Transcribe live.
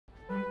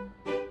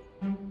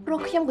ព្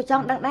រោះខ្ញុំក៏ច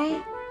ង់ដឹងដែរ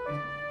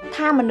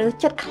ថាមនុស្ស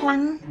ចិត្តខ្លាំ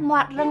ងមា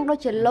ត់រឹងដូច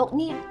ជាលោក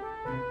នេះ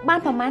បាន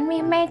ប្រហែលមា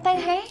សមែនទៅ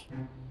ហេ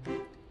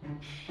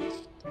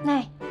ណែ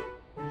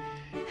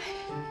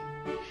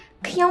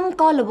ខ្ញុំ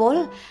ក៏រវ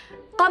ល់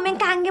ក៏មាន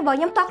ការងាររបស់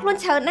ខ្ញុំតខ្លួន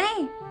ច្រើនដែរ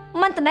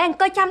មិនតែអង្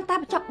គុយចាំតែ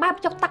បញ្ចុកបែបប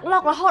ញ្ចុកតាក់លោ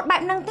ករហូតបែ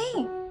បហ្នឹងទេ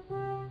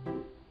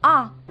អូ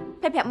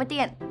ប្រាប់មួយ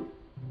ទៀត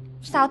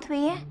សោទ្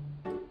វា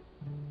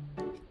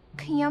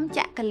ខ្ញុំ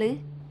ចាក់កលឹះ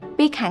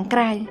ពីខាង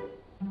ក្រៅ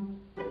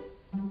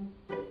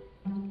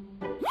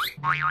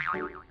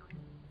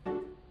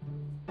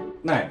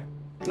ណែ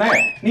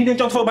នេះនាង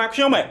ចង់ធ្វើបាបខ្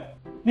ញុំហ៎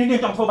នាង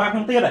ចង់ធ្វើបាបខ្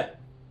ញុំទៀតហ៎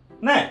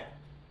ណែ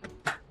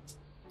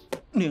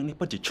នាងនេះ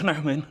ពិតជាឆ្នះ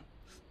មែន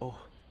អូ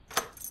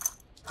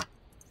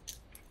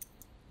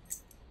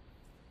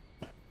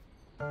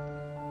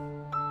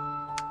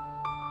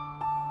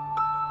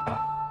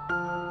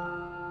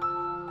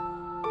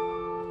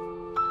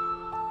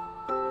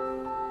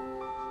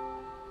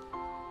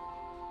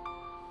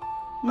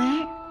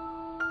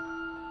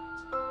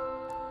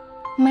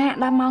ម៉ាក់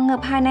ដល់មកងើ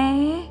បហើយណា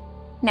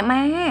អ្នក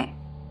ម៉ា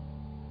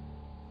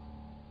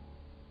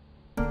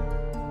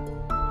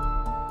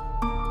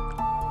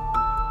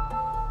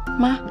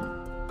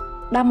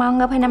ដល់មក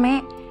ងើបហើយណា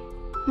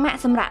ម៉ាក់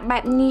សម្រាប់បែ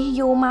បនេះ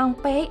យូរម៉ោង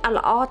ពេកអត់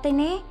ល្អទេ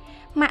ណា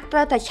ម៉ាក់ត្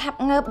រូវតែឆាប់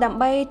ងើបដើម្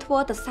បីធ្វើ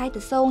ទៅសៃ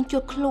ទៅសងជួ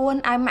តខ្លួន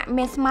ឲ្យម៉ាក់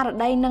មានស្មារ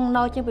តីនឹងណ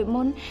ជាងពី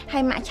មុនហើ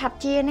យម៉ាក់ឆាប់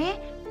ជាណា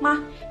មក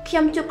ខ្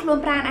ញុំជួបខ្លួន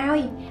ប្រានឲ្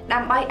យដើ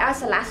ម្បីឲ្យ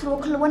សាលាស្រួល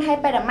ខ្លួនហើយ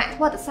ពេលដែលម៉ាក់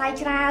ធ្វើទៅសៃ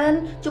ច្រើន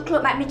ជួបខ្លួ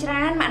នបែបនេះច្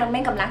រើនម៉ាក់នឹងមា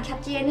នកម្លាំងឆា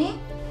ប់ជាណា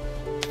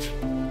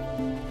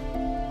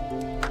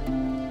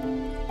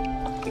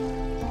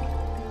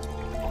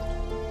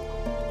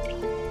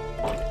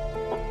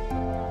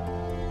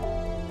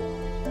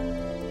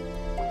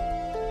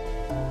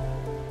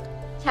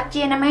ឆាប់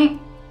ជាណាម៉ាក់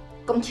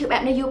កុំឈឺបែ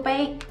បនេះយូរពេ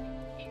ក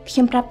ខ្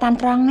ញុំប្រាប់តាម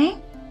ត្រង់ណា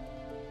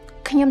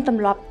ខ្ញុំទ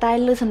ម្លាប់តែ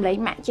លឺសំឡេង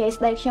ម៉ាក់ចេះ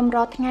ស្ដីខ្ញុំ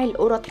រាល់ថ្ងៃល្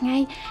អរាល់ថ្ងៃ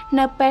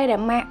នៅពេលដែ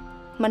លម៉ាក់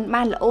មិន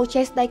បានល្អ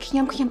ចេះស្ដីខ្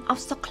ញុំអ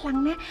ស់សុខខ្លាំង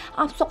ណាស់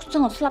អស់សុខច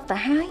ង់ស្លាប់ទៅ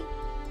ហើយ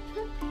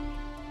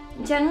អ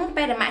ញ្ចឹង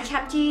ពេលដែលម៉ាក់ឆា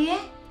ប់ជា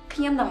ខ្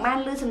ញុំនឹងបាន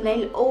លឺសំឡេង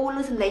ល្អ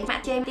លឺសំឡេងម៉ា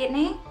ក់ចេះទៀត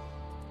ណា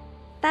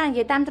តែនិ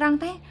យាយតាមត្រង់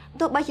ទេ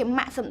ទោះបីជា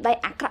ម៉ាក់សំដី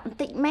អាក្រក់បន្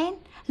តិចមែន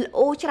ល្អ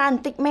ច្រើនប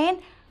ន្តិចមែន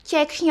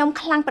ចេះខ្ញុំ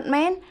ខ្លាំងប៉ុន្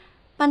មាន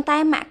ប៉ុន្តែ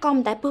ម៉ាក់ក៏មិ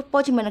នដែលពុះពោ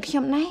ជាមួយនឹងខ្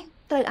ញុំដែរ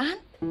ត្រូវអត់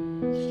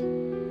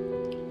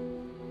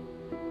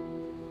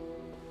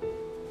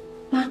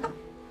ម៉ាក់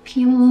ខ្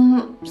ញុំ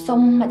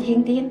សុំមកហៀង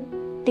ទៀត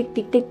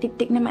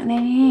តិចណាម៉ាក់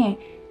ណា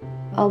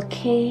អូ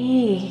ខេ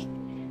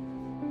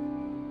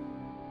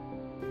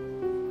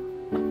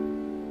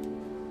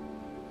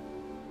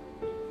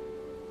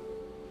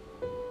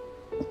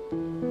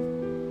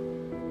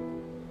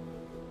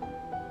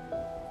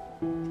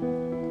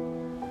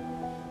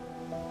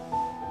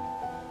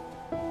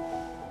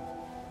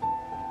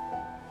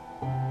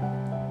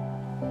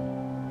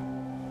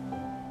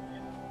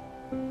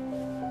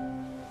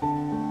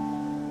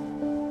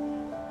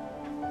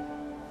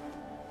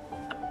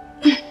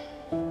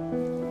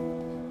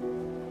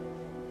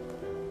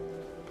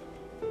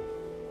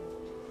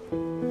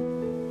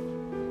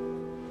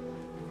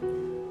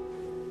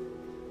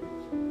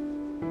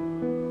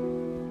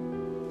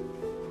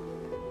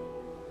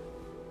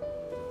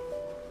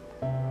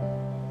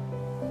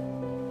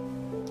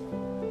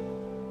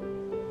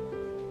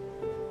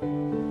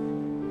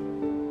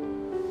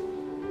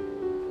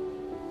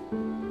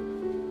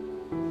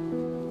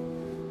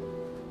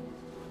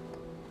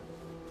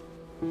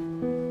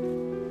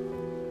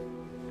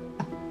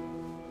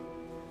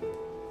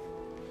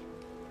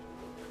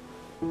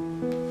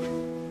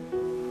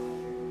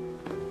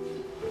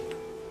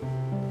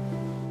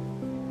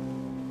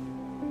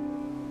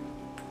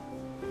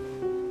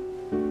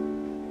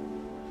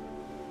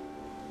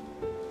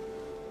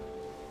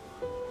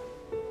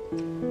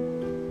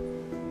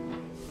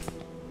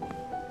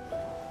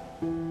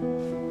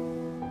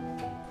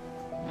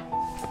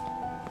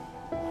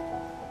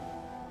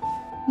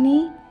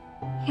នេះ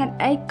ហេតុ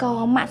អីក៏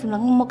ម៉ាក់សម្លឹ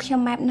ងមុខខ្ញុំ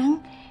បែបហ្នឹង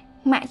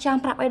ម៉ាក់ចង់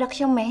ប្រាប់អីដល់ខ្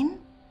ញុំមែន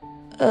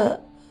អូ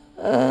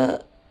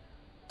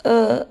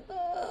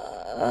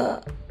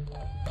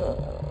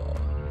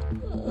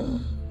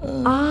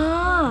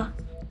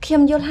ខ្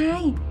ញុំយល់ហើ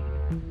យ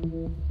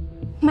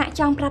ម៉ាក់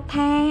ចង់ប្រាប់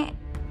ថា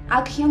ឲ្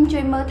យខ្ញុំជួ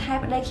យមើលថែ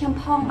ប្តីខ្ញុំ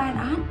ផងបាន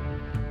អត់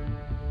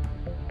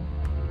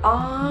អូ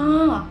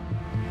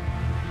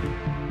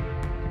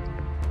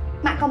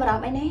ម៉ាក់ក៏មិនដ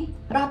ល់អីទេ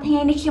រាល់ថ្ងៃ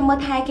នេះខ្ញុំមើល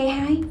ថែគេ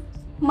ហើយ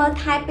មើល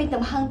ថែពេញ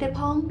ទំហឹងទៀត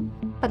ផង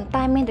ប៉ុន្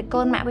តែមានតែ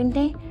កូនម៉ាក់វិញ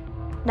ទេ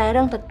ដែល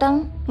រឹងតឹង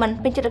មិន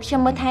ពេញចិត្តខ្ញុំ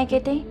មើលថែគេ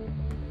ទេ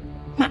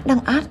ម៉ាក់ដឹ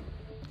ងអត់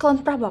កូន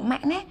ប្រុសរបស់ម៉ា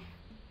ក់ណា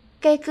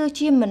គេគឺ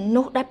ជាម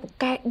នុស្សដែលពូ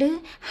កែឌឺ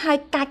ហើយ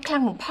កាចខ្លាំ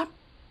ងបំផុត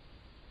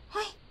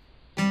ហើយ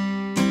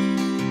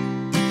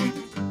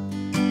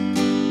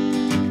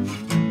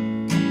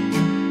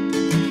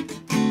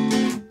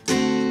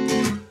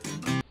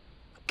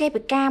គេ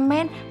ពិការមែ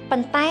នប៉ុ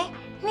ន្តែ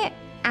នេះ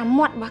អា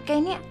មាត់របស់គេ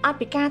នេះអត់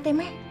ពិការទេ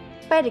ម៉ែ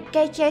ពេលដែល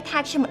គេជេរថា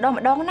ខ្ញុំម្ដ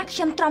ងណាខ្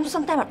ញុំទ្រាំសឹ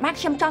ងតែមួយម៉ាក់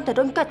ខ្ញុំចង់ទៅ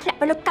រុញកើតធ្លាក់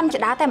ទៅលើកម្មច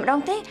ដាតែម្ដង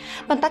ទេ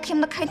ប៉ុន្តែខ្ញុំ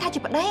នឹកឃើញថាជា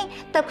ប្តី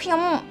ទៅខ្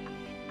ញុំ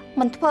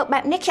មិនធ្វើបែ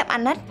បនេះខ្ញុំអា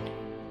ណិត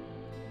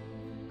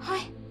ហើ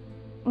យ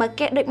បើ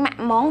គេដូចម៉ាក់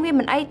ហ្មងវា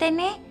មិនអីទេ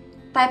ណា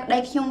តែប្តី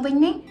ខ្ញុំវិញ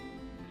ណា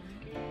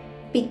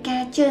ពីកា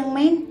រជើង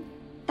មែន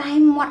តែ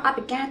មាត់អត់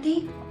ពីការទេ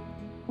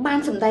បាន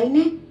សម្ដី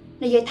ណា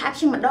និយាយថាខ្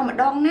ញុំម្ដ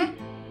ងណា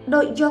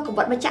ដូចយកកវ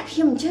ត្តមកចាក់ខ្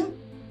ញុំអញ្ចឹង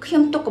ខ្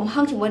ញុំទុកកំហឹ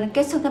ងជាមួយនឹង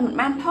គេសឹងតែមិន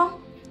បានផង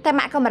តែ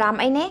ម៉ាក់ក៏បារម្ភ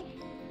អីណា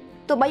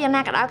ទោះបីយ៉ាង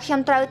ណាក៏ដោយខ្ញុំ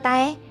ត្រូវតែ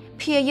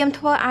ព្យាយាម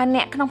ធ្វើឲ្យ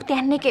អ្នកក្នុងផ្ទះ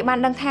នេះគេបាន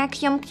ដឹងថា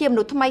ខ្ញុំជាម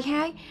នុស្សថ្មី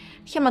ហើយ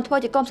ខ្ញុំនឹងធ្វើ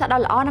ជាកូនផ្សា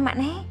ដ៏ល្អណាម៉ាក់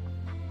ណា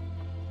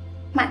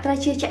ម៉ាក់ត្រូវ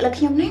ជឿជាក់លើ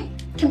ខ្ញុំណា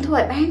ខ្ញុំធ្វើ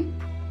ឲ្យបាន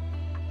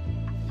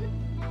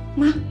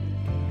មក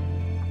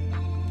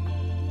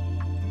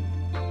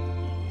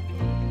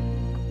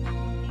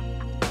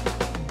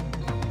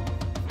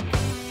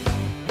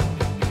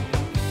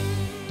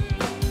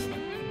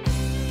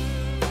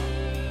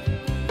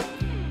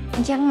អ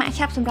ញ្ចឹងម៉ាក់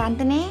ឆាប់សម្រាន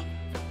ទៅណា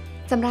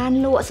សម្រាន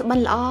លក់ស្បិន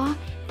ល្អ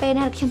ពេល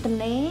ណាខ្ញុំទំ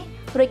នេរ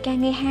រួចការ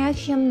ងារហើយ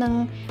ខ្ញុំនឹង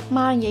ម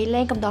កនិយាយ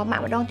លេងកំដរម៉ា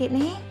ក់ម្ដងទៀត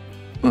ណា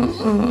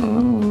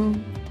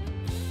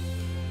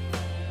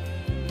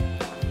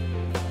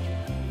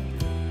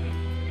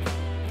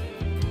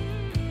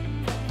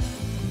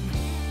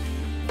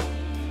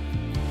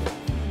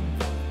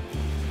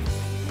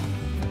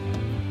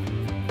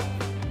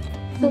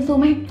ស៊ូ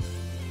ម៉ាក់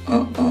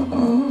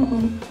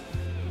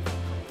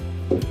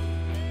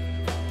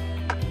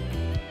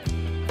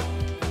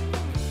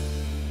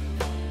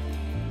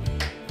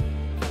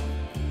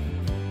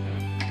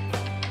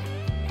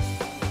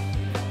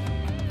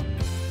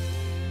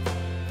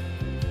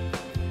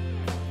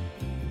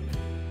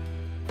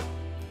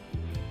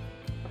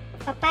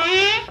ប៉ា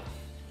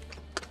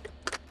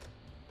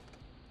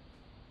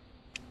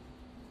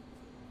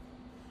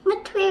មក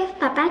ទ្វា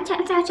ប៉ាចា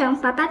ក់សៅចង់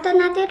ប៉ាទៅ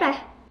ណាទៀត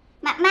ហ៎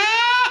ម៉ាក់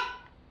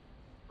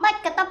មិន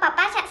ក៏ទៅ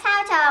ប៉ាចាក់សៅ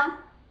ចង់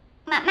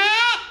ម៉ាក់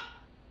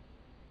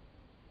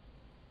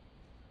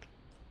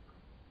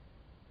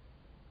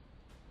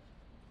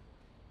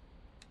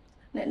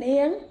អ្នកនា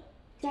ង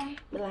ចា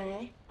បន្លែ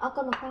អរ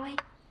គុណបងហើយ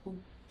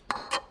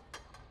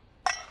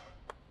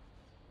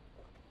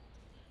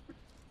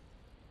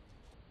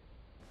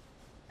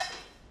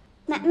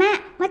ម៉ាក់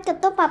មិនក៏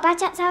ទៅប៉ា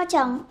ចាក់សៅច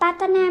ង់ប៉ា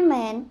ទៅណា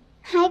មែន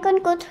ហើយកូន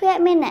គូទ្វា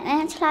មានអ្នកណា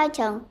ឆ្លើយ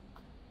ចង់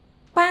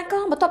ប៉ាកូ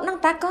នបន្ទប់នឹង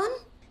តាកូន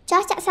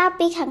ចោះចាក់សៅ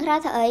ពីខាងក្រៅ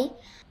ទៅអី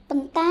ប៉ុ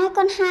ន្តែ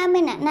កូនហៅមា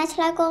នអ្នកណាឆ្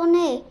លើយកូន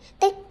ទេ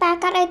តិចប៉ា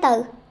កាត់អីទៅ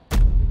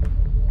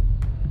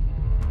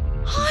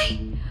ហើយ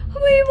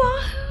វីវ៉ា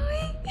ហើយ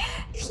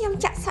ខ្ញុំ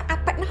ចាក់សាអា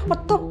ប់បាច់ណាស់ប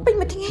ន្ទប់ពេញ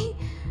មួយថ្ងៃ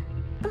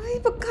អើយ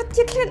ប្រកាស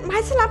ជាឃ្លានបា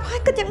យស្លាប់ហើយ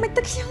គិតយ៉ាងម៉េច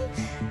ទៅខ្ញុំ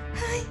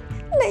ហើយ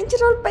លែងជ្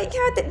រុលពេក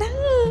ហើយតែដឹង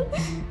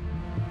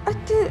អ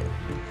ត់គឺ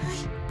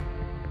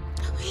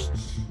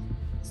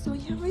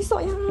សួ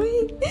យហើយ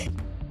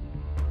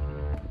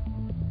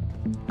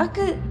អើ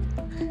គឺ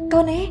កូ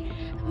ននេះ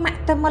ម៉ាក់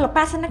ទៅមកល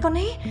ប៉ាសិនណាកូន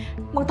នេះ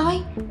បងតើ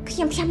ខ្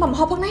ញុំផ្សាំមកម្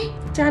ហូបផងណា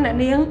ចាអ្នក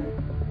នាង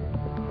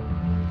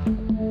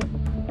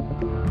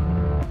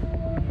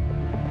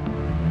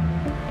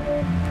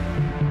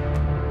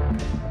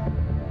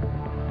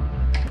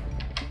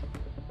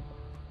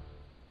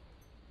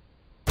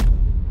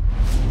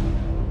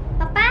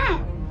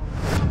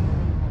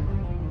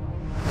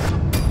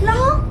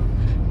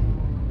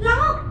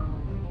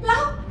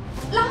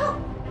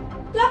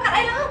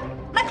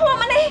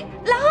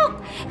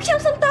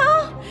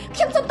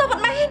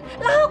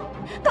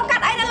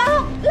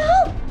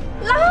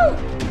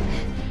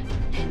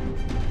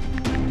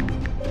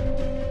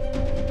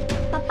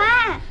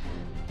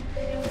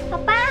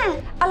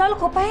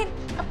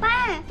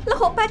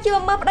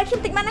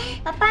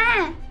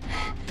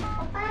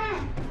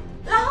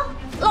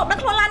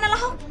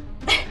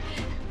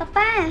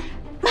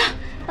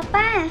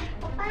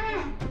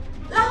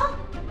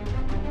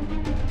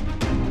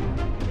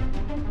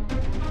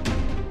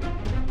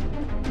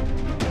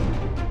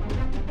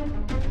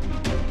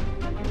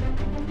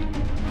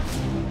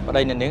ប្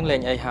តីអ្នកនាងលេ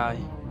ងអីហើយ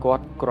គា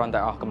ត់គ្រាន់តែ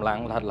អស់កម្លាំង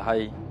លះលហើ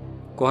យ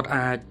គាត់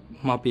អាច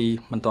មកពី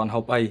មិនទាន់ហូ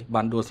បអី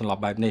បានដួលសន្ល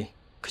ប់បែបនេះ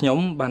ខ្ញុំ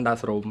បានដាក់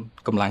សរោម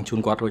កម្លាំងជូន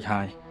គាត់រួច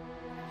ហើយ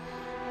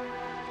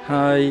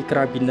ក្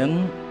រៅពីនឹង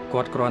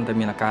គាត់គ្រាន់តែ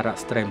មានអាការៈ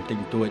stress បន្តិច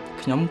បន្តួច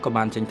ខ្ញុំក៏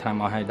បានចេញថ្នាំ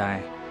ឲ្យហើយដែរ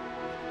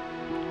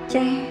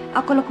ចាអ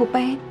រគុណលោកគ្រូ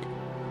ពេទ្យ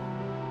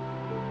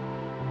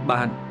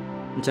បាទ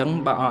អញ្ចឹង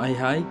បើអស់អី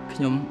ហើយខ្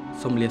ញុំ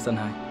សូមលាសិន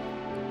ហើយ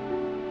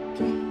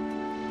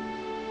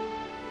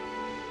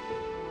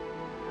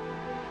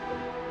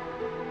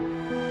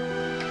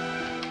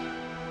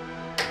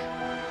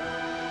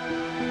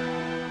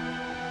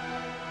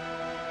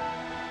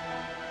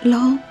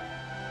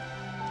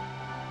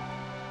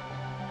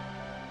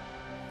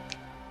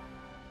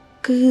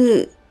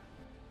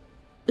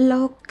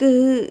លោក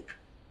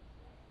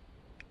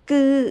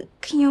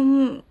ខ្ញុំ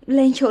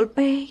លេងជ្រុល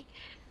ពេក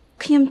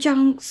ខ្ញុំច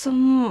ង់សុំ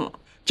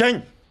ចេញ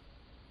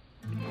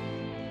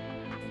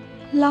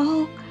លោ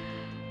ក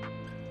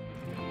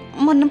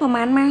មុននឹងប្រ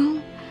ហែលម៉ោង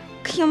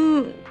ខ្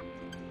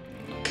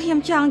ញុំ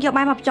ចង់យក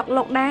បាយមកបញ្ចុក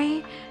លោកដែរ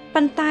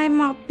ប៉ុន្តែ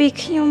មកពី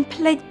ខ្ញុំ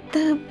ភ្លេច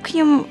ទៅខ្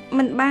ញុំ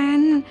មិនបាន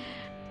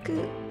គឺ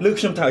លើ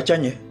ខ្ញុំថាឲ្យចា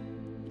ញ់ហ៎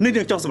នេះ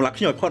នឹងចង់សម្លាប់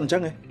ខ្ញុំឲ្យផុតអញ្ចឹ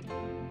ងហ៎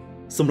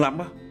សម្លាប់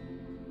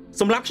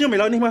ខ្ញុំឥ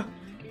ឡូវនេះមក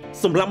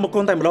សម្លាប់មក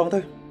កូនតែម្ដងទៅ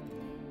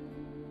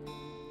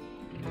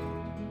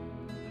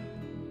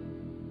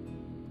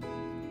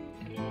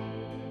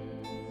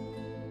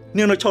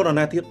នាងនៅឈរ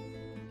ណាទៀត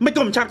មិន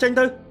ក៏មិនឆាប់ចេញ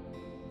ទៅ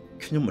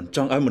ខ្ញុំមិនច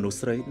ង់ឲ្យមនុស្ស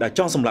ស្រីដែលច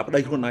ង់សម្លាប់ប្តី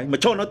ខ្លួនឯងមក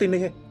ឈរនៅទីនេះ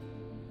ទេ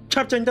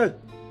ឆាប់ចេញទៅ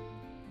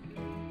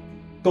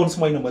កូនស្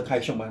មីនៅមើលថែ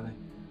ខ្ញុំបានហើយ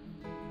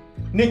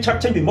នាងឆាប់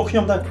ចេញពីមុខខ្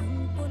ញុំទៅ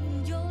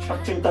ឆា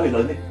ប់ចេញទៅឥឡូ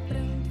វនេះ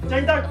ចេ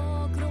ញទៅ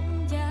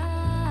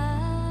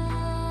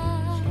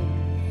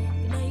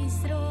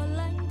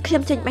ខ្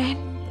ញុំចេញបាន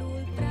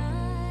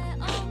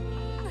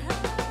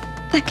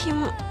តែខ្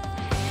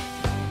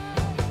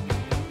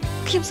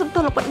ញុំសុំទោ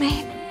សលោកប៉ុណ្ណេះ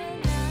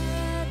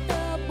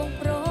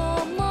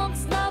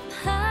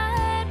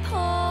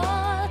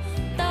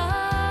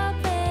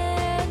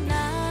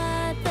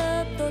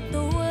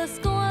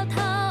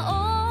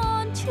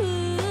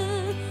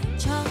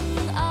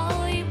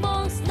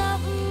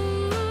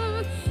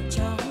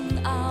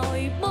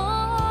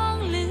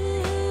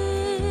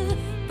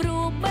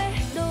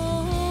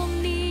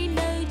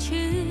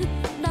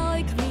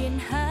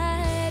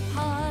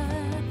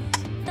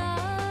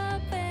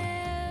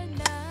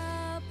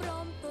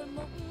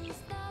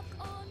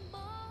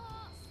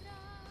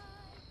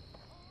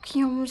ខ្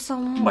ញុំ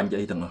សុំបាញ់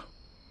អីទាំងអស់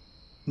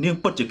នាង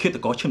ពិតជាឃាត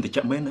ករឈាមតិច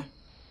មែនណា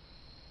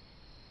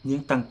នា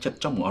ងតាំងចិត្ត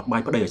ចង់មកអត់បា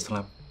យប្តីឲ្យស្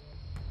លាប់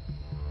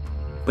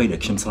ពេលដែល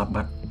ខ្ញុំស្លាប់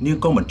បាត់នាង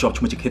ក៏មិនជាប់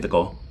ឈ្មោះជាឃាតក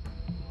រ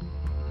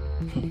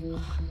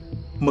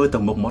មើលទៅ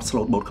មុខមាត់ស្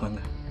លូតបូតខ្លាំង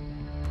ណាស់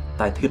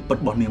តែធៀបពិត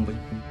របស់នាងវិញ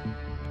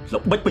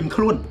ល្បិចពេញ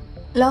ខ្លួន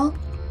លោក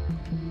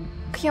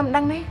ខ្ញុំ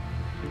ដឹងណា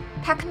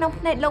ថាក្នុង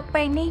ភ្នែកលោក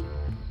ពេលនេះ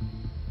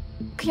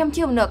ខ្ញុំ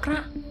ជាមនុស្សអាក្រ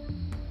ក់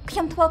ខ្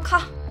ញុំធ្វើខុ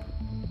ស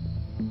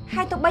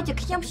ហើយទោះបីជា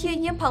ខ្ញុំព្យា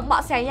យាមប្រឹងប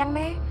កស្រាយយ៉ាង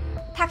ណា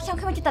ថាខ្ញុំ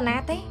គ្មានចេតនា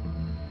ទេ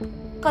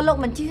ក៏លោក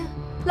មិនជឿ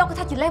លោកក៏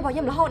ថាជាលេសរបស់ខ្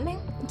ញុំរហូតហ្នឹង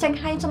អញ្ចឹង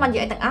ហើយខ្ញុំមិននិ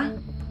យាយទាំងអស់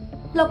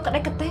លោកក៏ដេ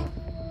កក៏ទេ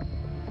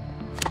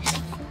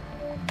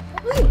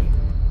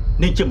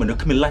នាងជាមនុស្ស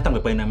គ្មានលេសតាំង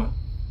ពីពេលណាមក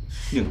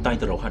នាងតែង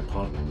តែរកហេតុផ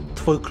ល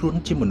ធ្វើខ្លួន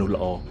ជាមនុស្ស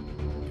ល្អ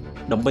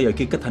ដើម្បីឲ្យ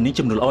គេគិតថានាង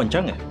ជាមនុស្សល្អអញ្ចឹ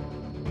ង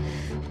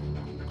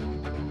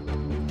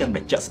ទាំង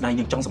ដែលចាក់ស្ដាយ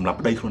នាងចង់សម្លាប់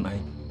ប្តីខ្លួនឯង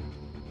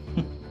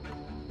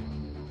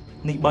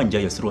នេះបើនិយា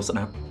យឲ្យស្រួលស្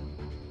ដាប់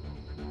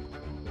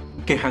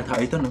គេហៅថា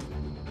អីទៅនោះ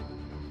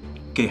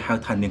គេហៅ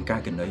ថានាងកា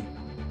កណី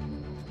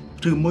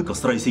ឬមួយក៏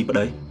ស្រីស៊ីប្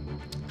តី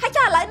ហើយ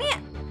ចុះឥឡូវនេះ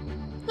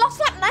លោក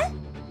ស្លាប់ណា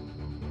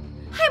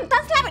ហើយមិនតា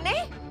ន់ស្លាប់ឯនេះ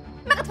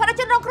មិនក៏ធ្វើដល់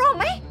ជនរងគ្រោះហ្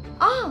មង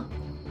អូ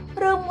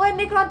រឿងមួយ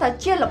នេះគ្រាន់តែ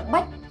ជាល្បិ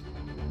ច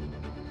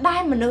ដែ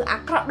លមនុស្សអា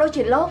ក្រក់ដូច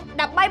ជាលោក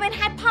ដើម្បីមាន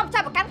ហេតុផលចា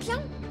ប់ប្រកាន់ខ្ញុំ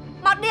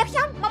មកដៀខ្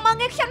ញុំមកមើង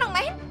ងាយខ្ញុំនឹង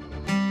មែន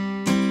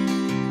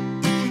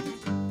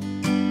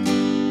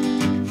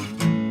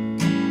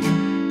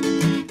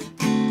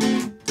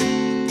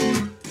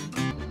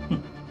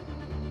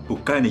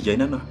កែនិយាយ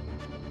ណា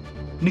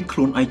នេះខ្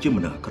លួនឯងជាម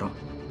នុស្សអាក្រក់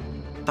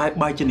តែ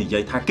បែរជានិយា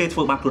យថាគេធ្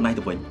វើបាបខ្លួនឯង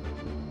ទៅវិញ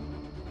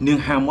នាង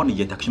ហាមាត់និ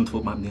យាយថាខ្ញុំធ្វើ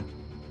បាបនាង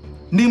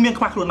មាន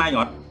ខ្វះខ្លួនឯង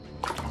អត់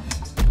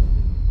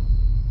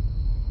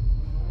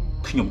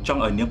ខ្ញុំចង់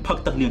ឲ្យនាងផឹក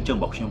ទឹកនាងជើង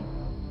របស់ខ្ញុំ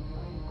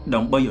ដើ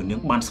ម្បីឲ្យនាង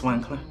បានស្វាង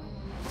ខ្លះ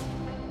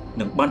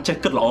និងបានចេះ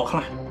គិតល្អខ្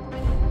លះ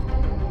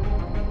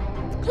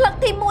ផ្លឹក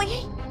ទី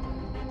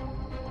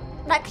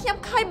1ដែលខ្ញុំ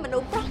ឃើញមនុ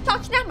ស្សប្រុសចោល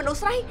ឈ្នះមនុស្ស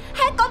ស្រី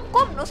ហើយ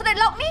កុំមនុស្សស្រី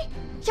លោកនេះ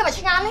ខ្ញុំមិន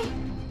ឆ្ងល់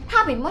ទេថា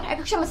ពីមុនឯង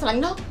ខ្ញុំមិនស្រឡា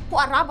ញ់លោកពួក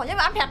អារម្មណ៍របស់ខ្ញុំ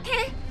បានប្រាប់ថា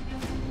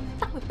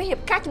តាំងពីពេលរៀ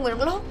បការជាមួយនឹ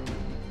ង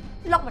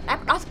លោកមិនដែល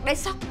ផ្ដោតសេចក្តី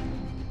សុខ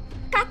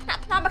ការថ្នា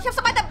ក់ថ្នមរបស់ខ្ញុំស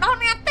ប្បាយតែម្ដង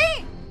ណាទេ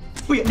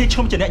ពាក្យនេះខ្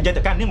ញុំជាអ្នកនិយាយ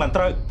ទៅកាន់នាងមិន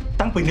ត្រូវ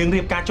តាំងពីនាងរៀ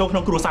បការចូលក្នុ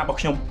ងគ្រួសាររបស់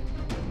ខ្ញុំ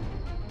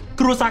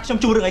គ្រួសារខ្ញុំ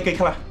ជួរឿងអីគេ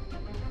ខ្លះ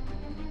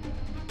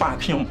ប៉ា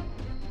ខ្ញុំ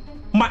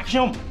ម៉ាក់ខ្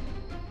ញុំ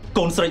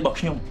កូនស្រីរបស់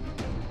ខ្ញុំ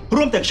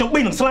រួមទាំងខ្ញុំ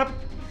2នឹងស្លាប់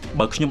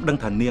បើខ្ញុំដឹង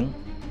ថានាង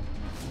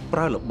ប្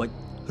រើល្បិច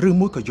ឬ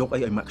មួយក៏យកអី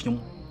ឲ្យម៉ាក់ខ្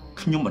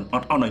ញុំមិនអ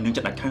ត់អន់ឲ្យនាង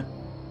ចិត្តដាច់ខាត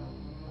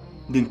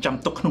នាងចាំ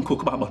ទុកក្នុងខួរ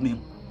ក្បាលរបស់នាង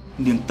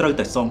ត្រូវ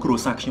តែសងគ្រួ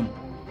សារខ្ញុំ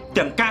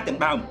ទាំងការទាំង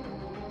ដើម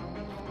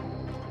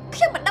ខ្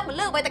ញុំមិនដឹងមក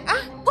លើអ្វីទាំងអ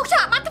ស់ពួកខ្ញុំ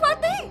អត់បានធ្វើ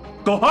ទេ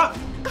កុហក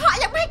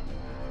យ៉ាងម៉េច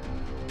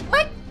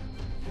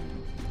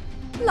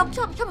លោកខ្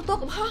ញុំទទួល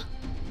កំហុស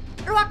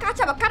រាល់ការ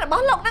ចាប់អាកាសរប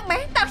ស់លោកហ្នឹងមែន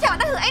តែខ្ញុំអ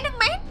ត់ដឹងរឿងអីហ្នឹង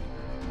មែន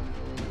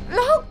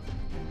លោក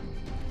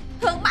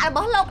រឿងម៉ាក់រប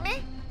ស់លោកនេះ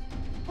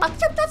បើ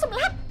ខ្ញុំទៅសម្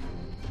លាប់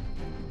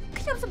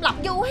ខ្ញុំសម្លាប់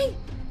យូរហើយ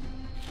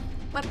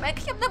មិនមែន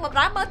ខ្ញុំនឹងបំ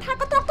រើមើលថា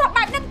ក៏ទ្របបែ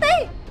បហ្នឹងទេ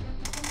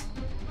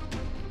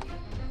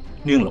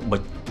នាងល្បិ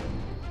ច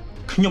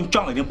ខ្ញុំច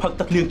ង់ឲ្យនាងផឹក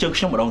ទឹកលាងជើង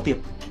ខ្ញុំម្ដងទៀត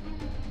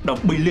ដើ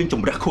ម្បីលាង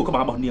ជំរះខួរក្បា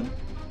លរបស់នាង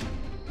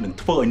នឹង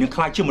ធ្វើឲ្យនាងខ្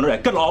លាចជាមនុស្សដែ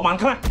លគិតល្អបាន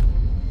ខ្លះ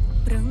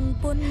ប្រឹង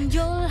ពន្យ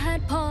ល់ហេ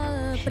តុផល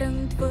ប្រឹង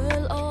ធ្វើ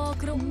ល្អ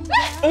គ្រប់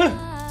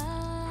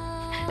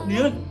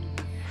នាង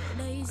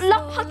លោ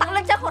កផឹកទឹក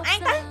លាងជើងខ្លួនឯង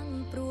ទៅ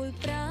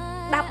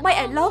ដើម្បី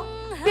ឲ្យលោក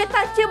វា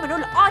ទៅជាមនុស្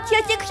សល្អជា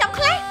ងខ្ញុំ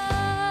ខ្លះ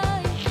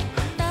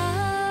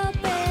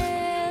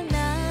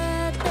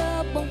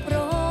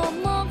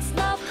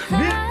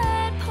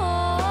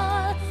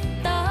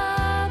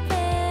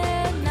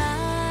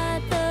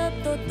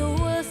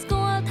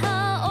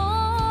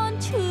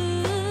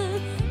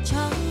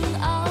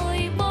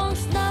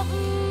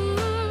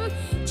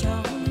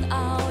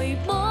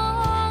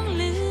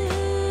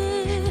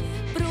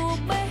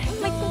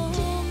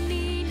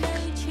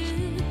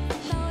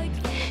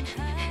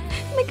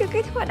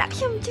គេធ្វើដាក់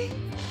ខ្ញុំចេះ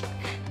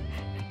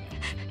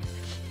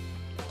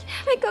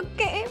មិន ហើយក៏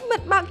គេមិ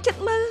នបើកចិត្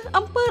តមើល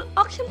អំពើអ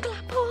កខ្ញុំខ្លះ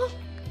ផង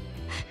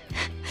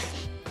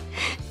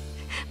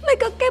មិន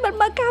ក៏គេមិន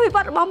បើកការវិវ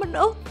ត្តរបស់ម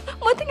នុស្ស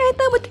មួយថ្ងៃ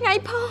ទៅមួយថ្ងៃ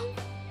ផង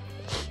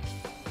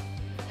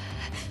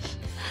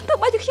ទោះ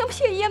បីជាខ្ញុំព្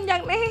យាយាមយ៉ា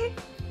ងណា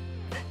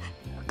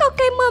ក៏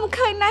គេមើលមិន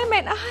ឃើញដែរមែ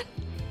នអត់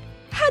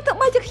ហើយទោះ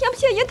បីជាខ្ញុំ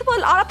ព្យាយាមធ្វើ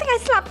ល្អដល់ថ្ងៃ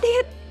ស្លាប់ទៀ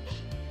ត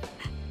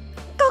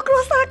ក៏គ្រួ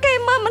សារគេ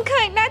មើលមិន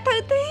ឃើញដែរទៅ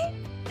ទេ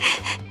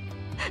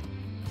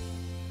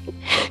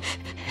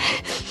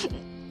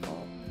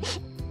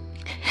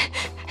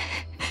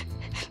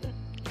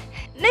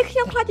នេះខ្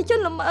ញុំខ្លាចជាជន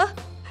ល្មើស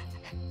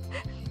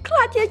ខ្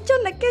លាចជាជន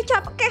ដែលគេចា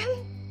ប់ប្រកាន់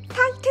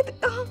ថាជាឃាត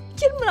ករ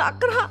ជាមនុស្សអា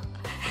ក្រក់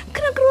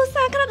ក្នុងគ្រួ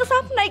សារក្នុងកសោ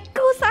ផ្នែក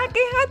គ្រួសារ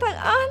គេហើយទៅ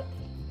អត់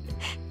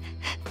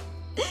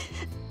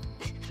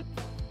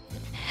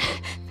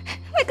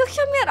ហើយក៏ខ្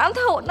ញុំមានអារម្មណ៍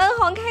ថានៅ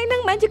ហងថ្ងៃនឹ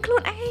ងមិនជាខ្លួ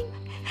នឯង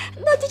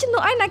ដូចជាចំណុ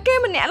ចឯណាគេ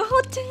ម្នាក់រហូ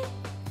តចឹង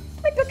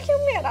ហើយក៏ខ្ញុំ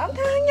មានអារម្មណ៍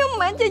ថាខ្ញុំ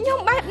មិនជាខ្ញុំ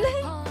បែបហ្នឹង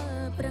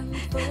ប្រឹង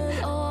ធ្វើ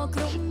ល្អគ្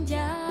រប់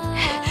យ៉ា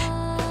ង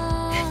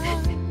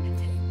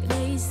ក្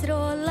តីស្រ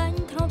ឡា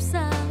ញ់ធ្លាប់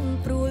សាង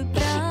ព្រួយ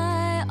ប្រែ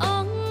អ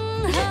ង្គ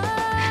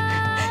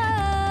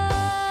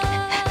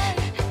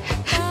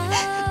ហើ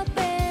យ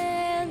ពេ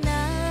ល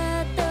ណា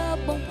ទៅ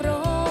បងប្រ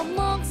ម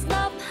កស្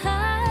ដាប់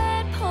ហេ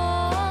តុផ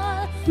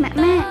លម៉ាក់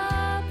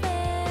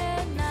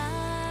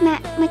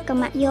មិនក៏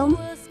ម៉ាក់យំ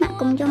ម៉ាក់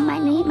កុំយំបែប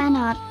នេះបាន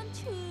អត់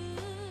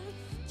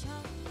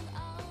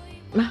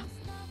មក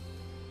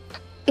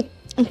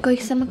អង្គុយ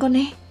សិនមកកូន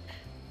នេះ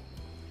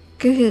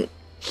គឺ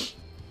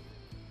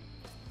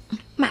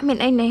ម៉ាក់មាន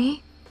អីណែ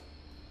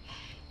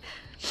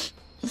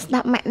ស្ដា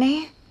ប់ម៉ាក់ណែ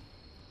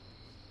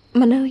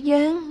មនុស្ស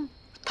យើង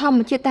ធម្ម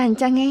ជាតិតែអញ្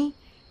ចឹងឯង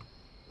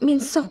មាន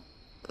សុខ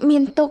មា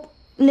នទុក្ខ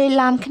លេ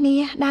ឡំគ្នា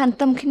ដើរអន្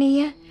ទឹមគ្នា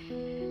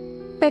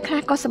ពេលខ្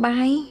លះក៏សប្បា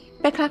យ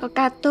ពេលខ្លះក៏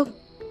កើតទុក្ខ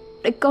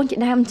ដូចកូនជា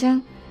ដើមអញ្ចឹង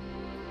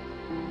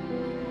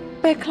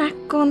ពេលខ្លះ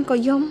កូនក៏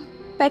យំ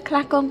ពេលខ្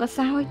លះកូនក៏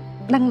សោច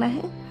ដឹងណា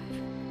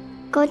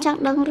កូនចង់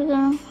ដឹងរឿ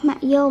ងម៉ា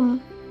ក់យំ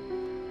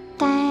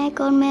តែ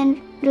កូនមាន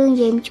រឿងនិ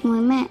យាយជាមួ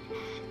យម៉ាក់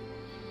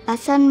បើ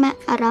សិនម៉ាក់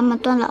អារម្មណ៍មិន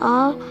ទាន់ល្អ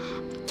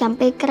ចាំ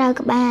ពេលក្រោយ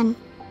ក៏បាន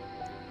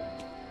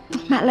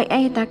ម៉ាក់លេច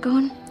អីតាកូ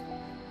ន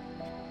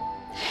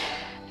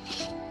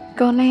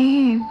កូនណា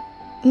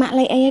ម៉ាក់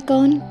លេចអីហើយ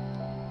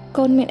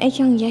កូនមានអីច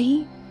ង់និយាយ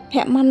ប្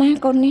រាប់មកណា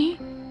កូនណា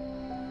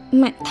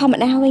ម៉ាក់ធម្ម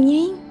តាវិញ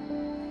ហី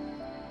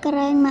ក្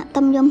រែងម៉ាក់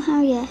ទំយំហើ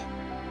យ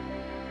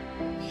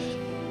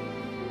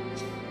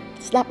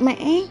ស្ដាប់ម៉ា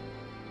ក់ឯង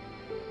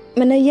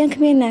មនុស្សយើង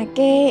គ្មានណា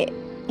គេ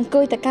អង្គុ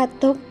យតែកើត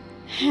ទុក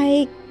ហើយ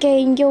គេ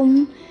ងយំ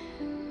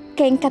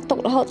គេងកាត់ទុក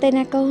រហូតទេ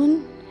ណាកូន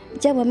អ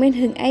ញ្ចឹងបើមាន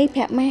រឿងអីប្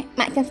រាប់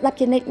ម៉ាក់ចាំស្ដាប់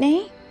ជានិច្ចណា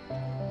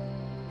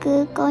គឺ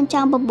កូនច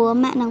ង់បបួល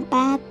ម៉ាក់និង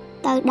ប៉ា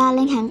ទៅដើរ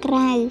លេងខាងក្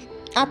រៅ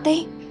អត់ទេ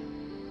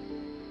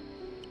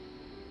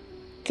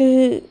គឺ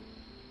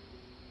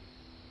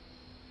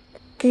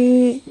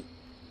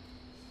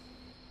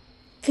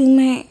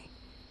ម៉ា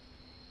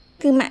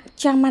ក់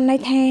ចង់បានន័យ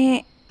ថា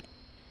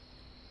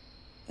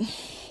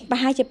ប្រ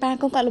ហែលជាប៉ា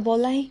កូនគាត់រវ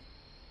ល់ហើយ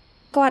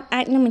គាត់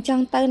អាចនឹងមិនច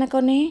ង់ទៅណា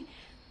កូនណា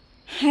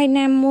ហើយ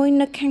ណាមួយ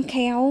នៅខាងក្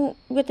រៅ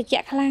វាត្រជា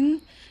ក់ខ្លាំង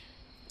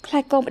ខ្លា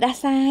ចកូនផ្ដា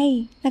សាយ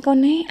ណាកូន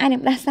ណាអាចនឹ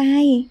ងផ្ដាសា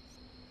យ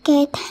គេ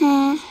ថា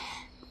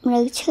មនុ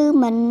ស្សឈឺ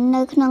មិន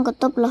នៅក្នុងកន្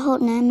ទប់រហូត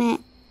ណាម៉ា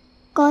ក់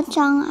កូនច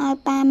ង់ឲ្យ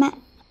ប៉ាម៉ាក់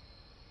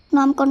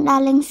នាំកូនដើ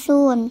រលេង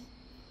សួន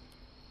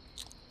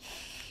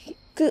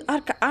គឺអ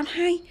ត់ក៏អត់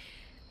ហើយ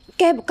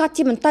គេប្រកាស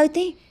ជាមិនទៅ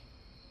ទេ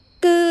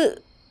គឺ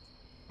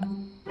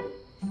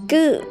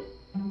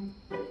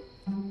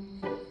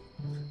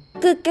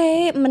គេ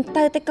មិន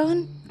ទៅទេកូន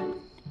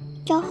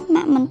ចុះ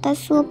ម៉ាក់មិនទៅ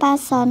សួរប៉ា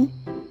សិន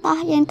តោះ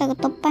យើងទៅក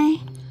ន្ទប់ប៉ា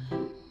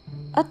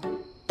អត់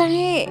តែ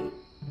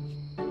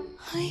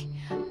ហើយ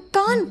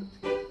កូន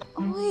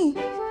អូយ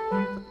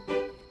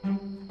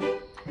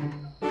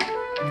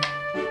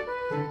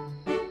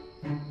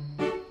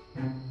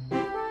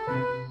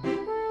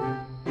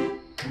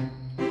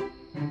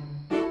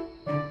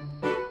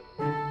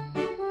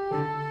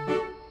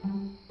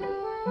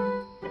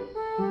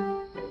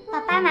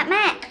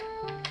ម៉ាក់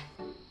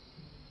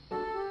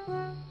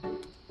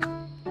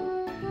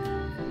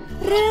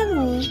រឿង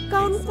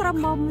កូនក្រ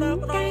មុំ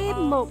កែ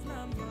មុខ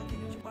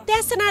ទ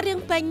ស្សនារឿង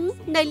ពេញ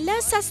នៅលើ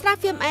Sastra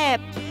Film App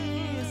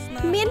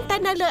មានតែ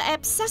នៅលើ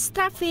App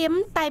Sastra Film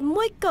តែ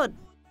មួយគត់